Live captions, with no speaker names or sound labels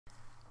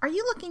Are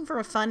you looking for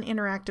a fun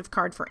interactive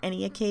card for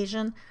any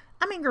occasion?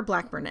 I'm Ingrid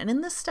Blackburn, and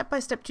in this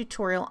step-by-step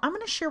tutorial, I'm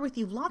going to share with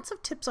you lots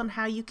of tips on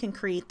how you can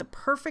create the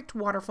perfect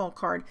waterfall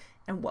card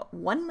and what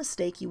one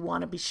mistake you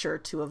want to be sure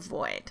to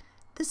avoid.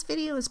 This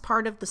video is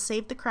part of the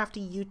Save the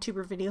Crafty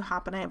YouTuber video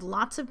hop, and I have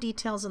lots of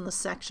details in the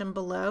section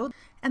below.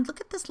 And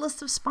look at this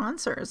list of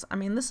sponsors. I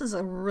mean, this is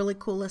a really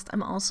cool list.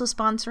 I'm also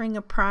sponsoring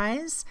a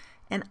prize,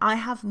 and I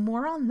have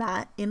more on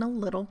that in a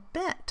little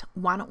bit.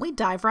 Why don't we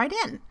dive right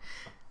in?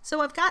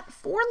 So I've got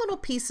 4 little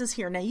pieces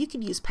here. Now you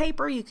could use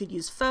paper, you could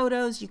use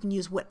photos, you can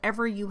use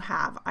whatever you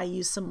have. I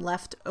used some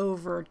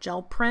leftover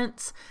gel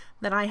prints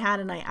that I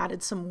had, and I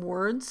added some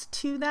words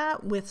to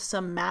that with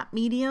some matte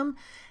medium.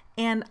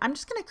 And I'm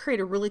just going to create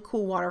a really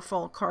cool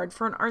waterfall card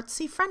for an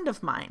artsy friend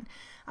of mine.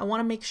 I want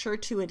to make sure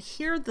to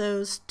adhere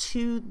those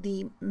to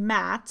the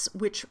mats,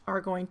 which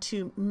are going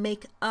to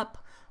make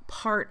up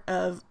part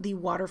of the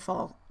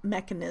waterfall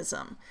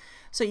mechanism.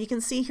 So you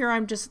can see here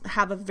I'm just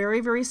have a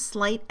very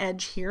slight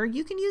edge here.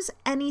 You can use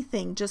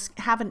anything, just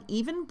have an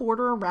even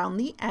border around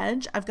the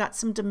edge. I've got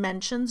some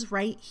dimensions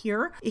right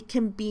here. It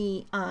can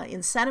be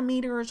in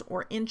centimeters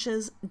or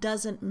inches,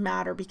 doesn't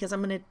matter, because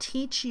I'm going to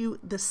teach you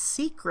the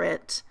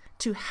secret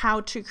to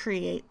how to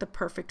create the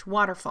perfect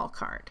waterfall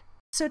card.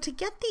 So to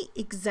get the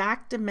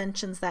exact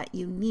dimensions that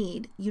you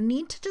need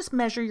to just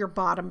measure your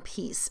bottom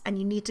piece, and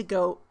you need to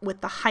go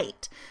with the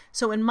height.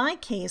 So in my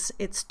case,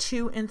 it's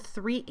 2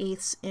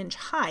 3/8 inch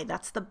high.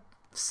 That's the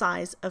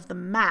size of the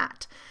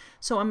mat.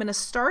 So I'm going to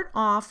start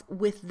off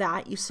with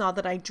that. You saw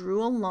that I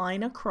drew a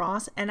line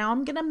across, and now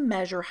I'm going to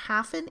measure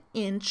 1/2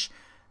 inch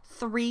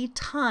 3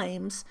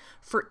 times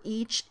for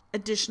each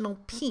additional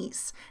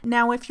piece.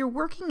 Now, if you're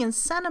working in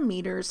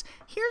centimeters,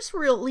 here's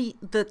really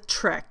the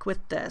trick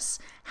with this.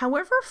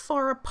 However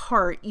far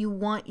apart you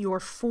want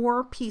your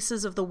 4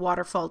 pieces of the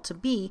waterfall to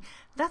be,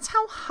 that's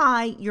how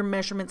high your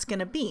measurement's going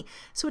to be.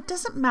 So it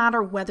doesn't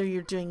matter whether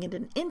you're doing it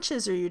in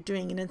inches or you're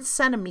doing it in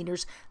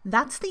centimeters.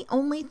 That's the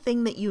only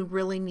thing that you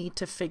really need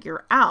to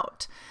figure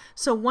out.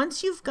 So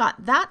once you've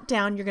got that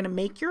down, you're going to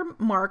make your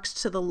marks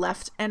to the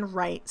left and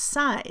right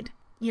side.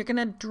 You're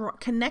going to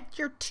connect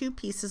your 2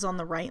 pieces on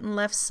the right and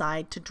left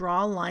side to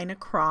draw a line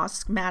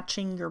across,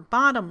 matching your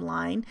bottom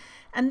line.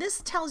 And this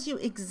tells you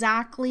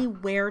exactly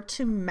where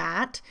to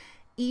mat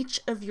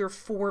each of your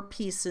 4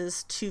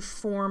 pieces to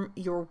form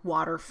your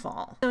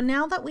waterfall. So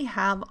now that we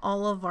have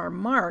all of our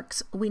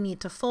marks, we need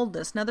to fold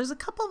this. Now there's a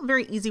couple of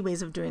very easy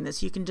ways of doing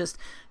this. You can just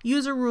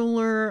use a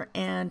ruler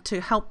and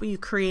to help you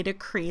create a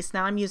crease.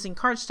 Now I'm using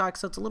cardstock,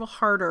 so it's a little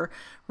harder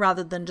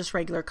rather than just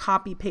regular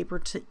copy paper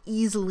to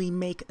easily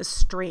make a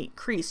straight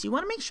crease. You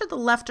want to make sure the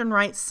left and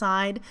right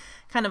side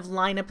kind of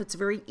line up. It's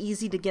very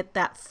easy to get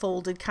that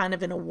folded kind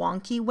of in a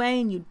wonky way,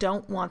 and you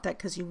don't want that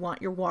because you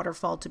want your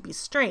waterfall to be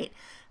straight.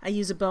 I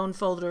use a bone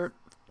folder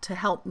to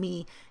help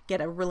me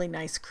get a really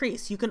nice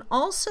crease. You can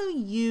also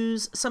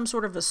use some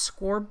sort of a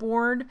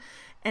scoreboard,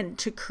 and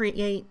to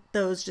create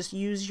those, just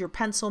use your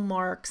pencil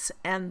marks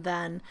and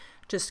then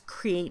just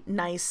create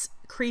nice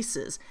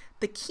creases.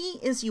 The key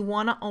is you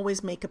want to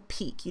always make a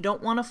peak. You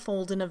don't want to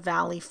fold in a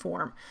valley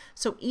form.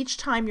 So each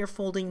time you're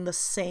folding the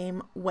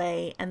same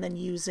way and then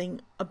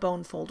using a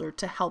bone folder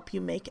to help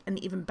you make an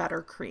even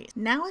better crease.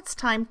 Now it's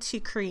time to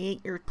create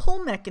your pull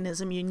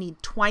mechanism. You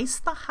need twice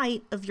the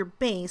height of your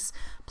base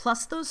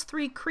plus those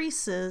 3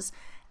 creases,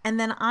 and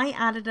then I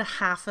added a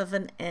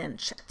 1/2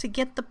 inch. To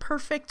get the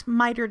perfect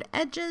mitered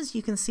edges,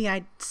 you can see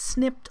I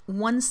snipped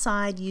one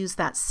side, used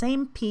that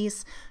same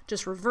piece,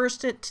 just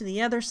reversed it to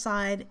the other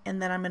side,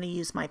 and then I'm going to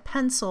use my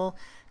pencil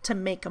to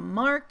make a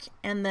mark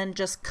and then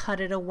just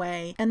cut it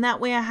away. And that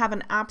way I have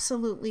an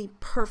absolutely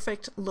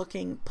perfect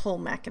looking pull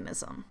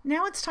mechanism.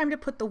 Now it's time to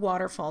put the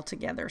waterfall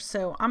together.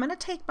 So I'm going to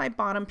take my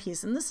bottom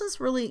piece, and this is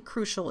really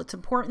crucial. It's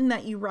important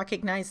that you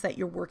recognize that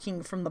you're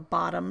working from the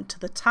bottom to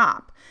the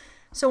top.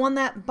 So on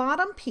that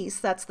bottom piece,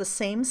 that's the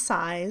same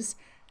size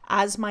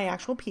as my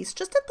actual piece.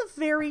 Just at the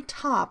very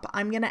top,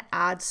 I'm going to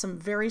add some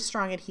very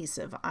strong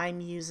adhesive.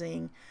 I'm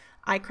using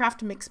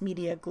iCraft Mixed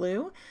Media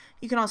Glue.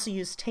 You can also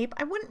use tape.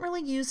 I wouldn't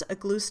really use a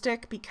glue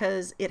stick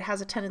because it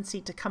has a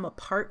tendency to come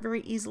apart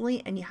very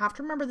easily, and you have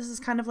to remember this is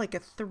kind of like a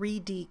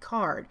 3D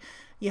card.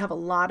 You have a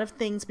lot of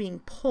things being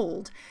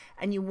pulled,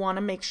 and you want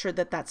to make sure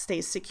that that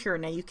stays secure.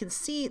 Now you can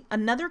see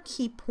another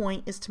key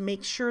point is to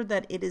make sure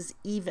that it is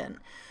even.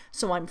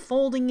 So I'm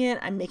folding it,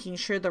 I'm making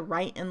sure the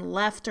right and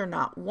left are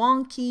not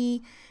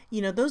wonky.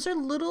 You know, those are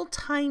little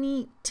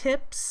tiny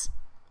tips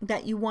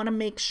that you want to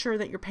make sure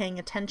that you're paying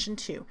attention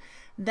to.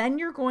 Then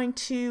you're going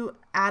to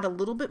add a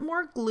little bit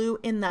more glue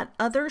in that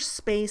other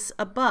space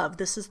above.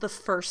 This is the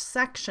first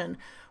section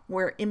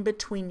where in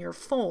between your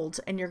folds,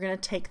 and you're going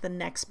to take the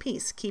next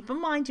piece. Keep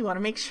in mind, you want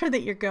to make sure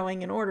that you're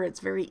going in order. It's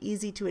very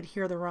easy to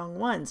adhere the wrong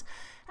ones.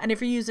 And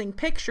if you're using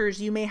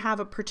pictures, you may have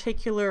a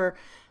particular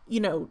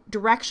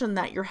direction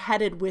that you're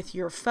headed with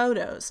your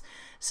photos.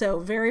 So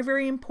very,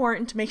 very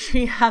important to make sure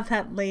you have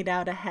that laid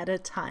out ahead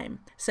of time.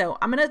 So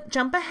I'm going to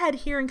jump ahead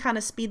here and kind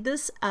of speed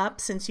this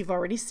up since you've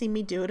already seen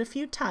me do it a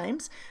few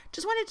times.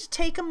 Just wanted to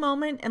take a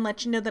moment and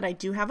let you know that I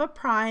do have a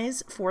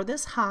prize for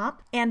this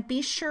hop, and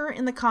be sure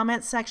in the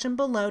comments section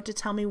below to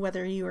tell me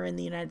whether you are in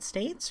the United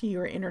States or you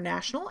are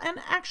international. And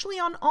actually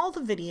on all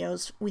the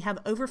videos we have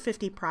over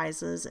 50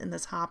 prizes in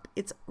this hop.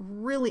 It's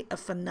really a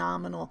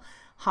phenomenal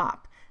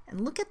hop.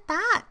 And look at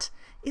that!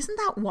 Isn't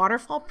that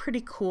waterfall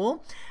pretty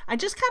cool? I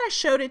just kind of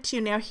showed it to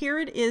you. Now here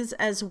it is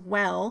as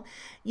well.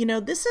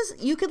 This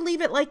is, you could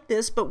leave it like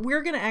this, but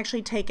we're going to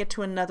actually take it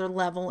to another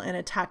level and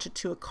attach it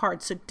to a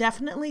card. So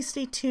definitely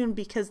stay tuned,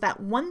 because that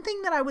one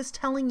thing that I was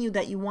telling you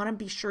that you want to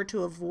be sure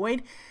to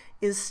avoid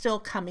is still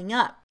coming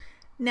up.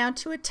 Now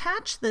to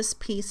attach this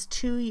piece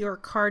to your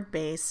card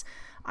base,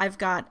 I've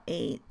got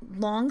a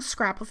long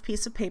scrap of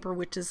piece of paper,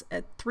 which is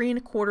at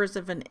 3¼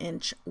 of an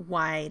inch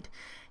wide.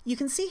 You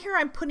can see here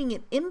I'm putting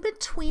it in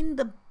between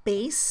the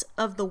base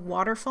of the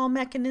waterfall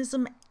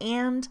mechanism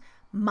and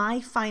my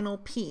final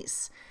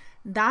piece.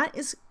 That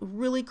is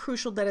really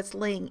crucial that it's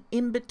laying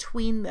in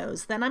between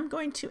those. Then I'm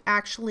going to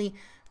actually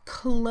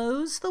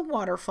close the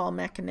waterfall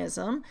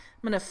mechanism.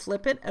 I'm going to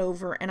flip it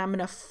over and I'm going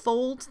to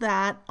fold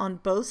that on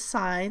both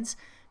sides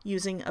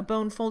using a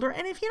bone folder.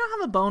 And if you don't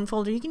have a bone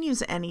folder, you can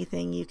use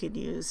anything. You could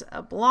use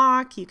a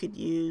block, you could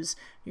use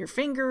your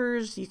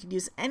fingers, you could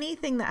use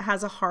anything that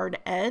has a hard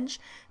edge,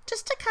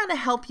 just to kind of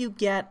help you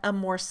get a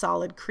more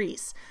solid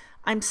crease.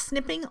 I'm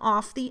snipping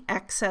off the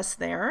excess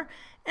there,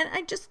 and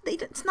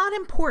it's not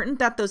important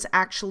that those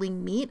actually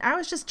meet. I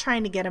was just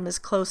trying to get them as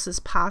close as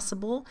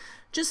possible,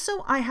 just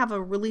so I have a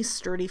really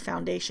sturdy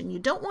foundation. You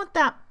don't want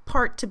that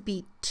part to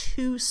be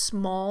too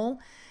small,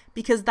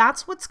 because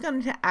that's what's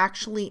going to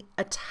actually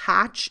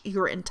attach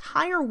your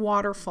entire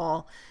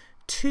waterfall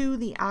to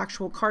the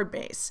actual card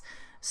base.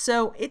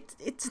 So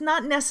it's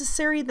not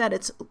necessary that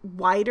it's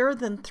wider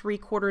than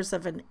 3/4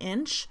 of an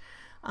inch,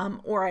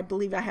 or I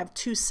believe I have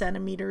 2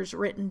 centimeters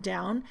written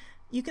down.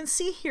 You can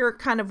see here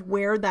kind of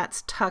where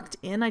that's tucked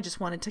in. I just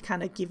wanted to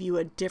kind of give you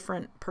a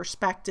different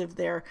perspective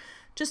there,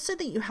 just so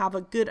that you have a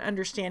good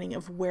understanding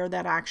of where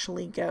that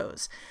actually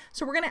goes.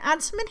 So we're going to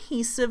add some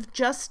adhesive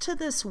just to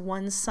this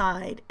one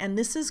side, and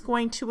this is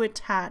going to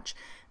attach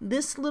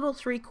this little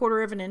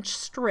 3/4 of an inch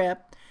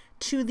strip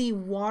to the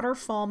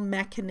waterfall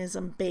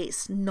mechanism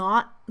base,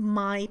 not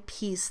my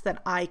piece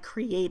that I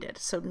created,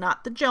 so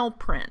not the gel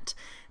print,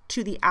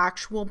 to the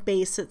actual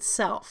base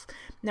itself.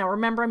 Now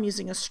remember, I'm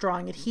using a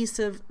strong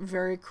adhesive,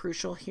 very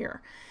crucial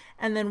here.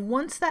 And then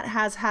once that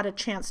has had a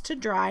chance to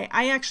dry,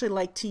 I actually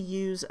like to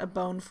use a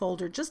bone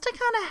folder just to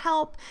kind of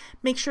help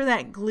make sure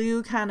that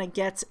glue kind of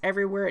gets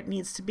everywhere it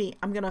needs to be.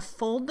 I'm going to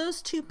fold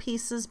those two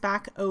pieces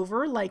back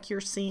over like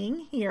you're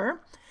seeing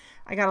here.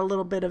 I got a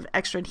little bit of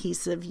extra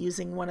adhesive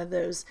using one of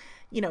those,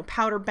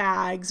 powder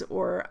bags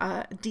or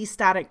a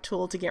de-static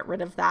tool to get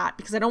rid of that,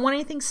 because I don't want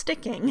anything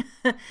sticking.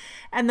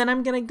 And then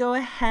I'm going to go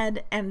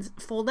ahead and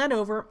fold that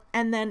over.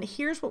 And then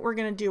here's what we're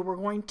going to do. We're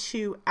going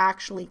to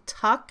actually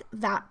tuck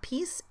that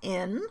piece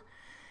in.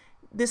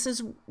 This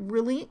is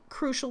really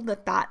crucial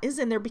that that is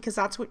in there, because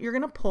that's what you're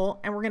going to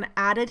pull. And we're going to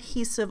add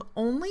adhesive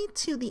only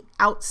to the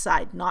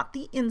outside, not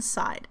the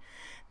inside.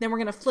 Then we're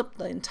going to flip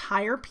the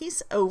entire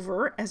piece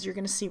over, as you're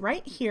going to see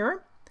right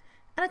here,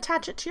 and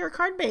attach it to your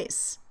card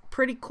base.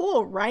 Pretty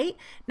cool, right?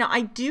 Now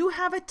I do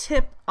have a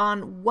tip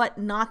on what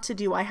not to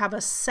do. I have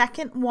a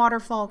second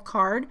waterfall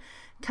card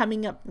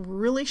coming up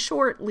really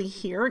shortly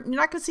here. You're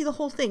not going to see the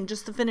whole thing,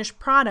 just the finished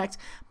product,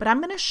 but I'm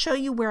going to show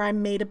you where I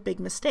made a big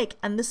mistake.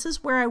 And this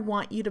is where I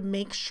want you to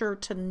make sure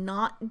to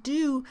not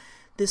do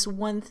this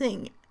one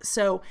thing.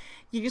 So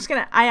you're just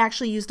gonna, I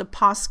actually used a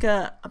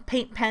Posca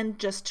paint pen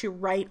just to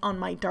write on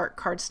my dark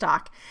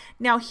cardstock.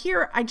 Now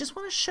here, I just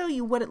want to show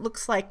you what it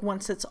looks like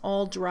once it's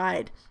all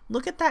dried.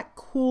 Look at that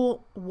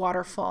cool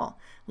waterfall.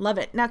 Love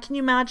it. Now, can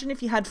you imagine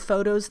if you had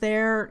photos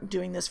there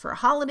doing this for a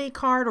holiday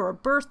card or a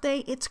birthday?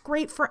 It's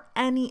great for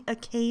any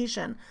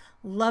occasion.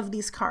 Love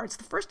these cards.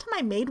 The first time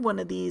I made one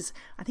of these,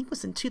 I think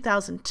was in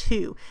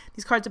 2002.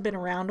 These cards have been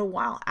around a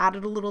while.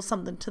 Added a little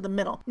something to the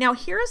middle. Now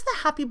here is the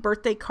happy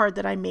birthday card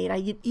that I made.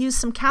 I used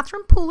some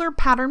Catherine Pooler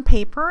pattern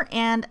paper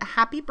and a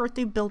happy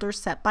birthday builder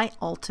set by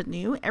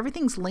Altenew.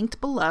 Everything's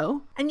linked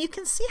below. And you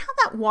can see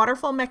how that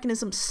waterfall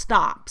mechanism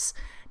stops.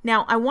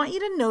 Now I want you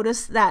to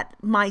notice that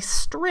my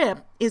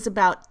strip is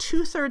about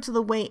 2/3 of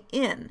the way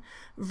in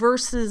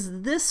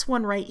versus this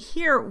one right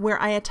here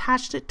where I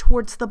attached it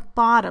towards the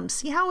bottom.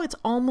 See how it's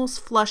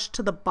almost flush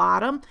to the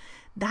bottom?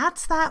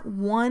 That's that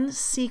one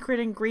secret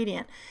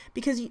ingredient,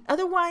 because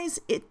otherwise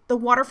the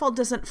waterfall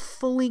doesn't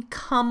fully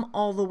come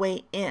all the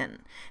way in.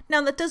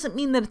 Now that doesn't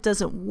mean that it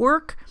doesn't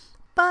work,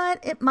 but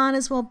it might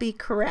as well be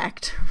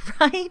correct,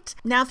 right?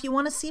 Now, if you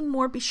want to see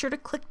more, be sure to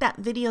click that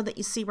video that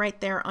you see right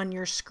there on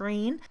your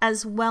screen,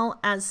 as well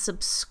as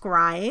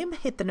subscribe,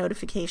 hit the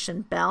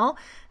notification bell,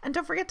 and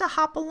don't forget to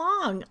hop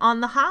along on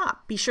the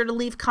hop. Be sure to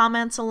leave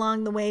comments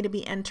along the way to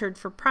be entered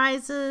for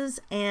prizes,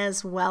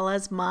 as well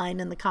as mine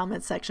in the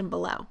comment section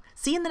below.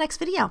 See you in the next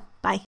video.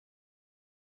 Bye.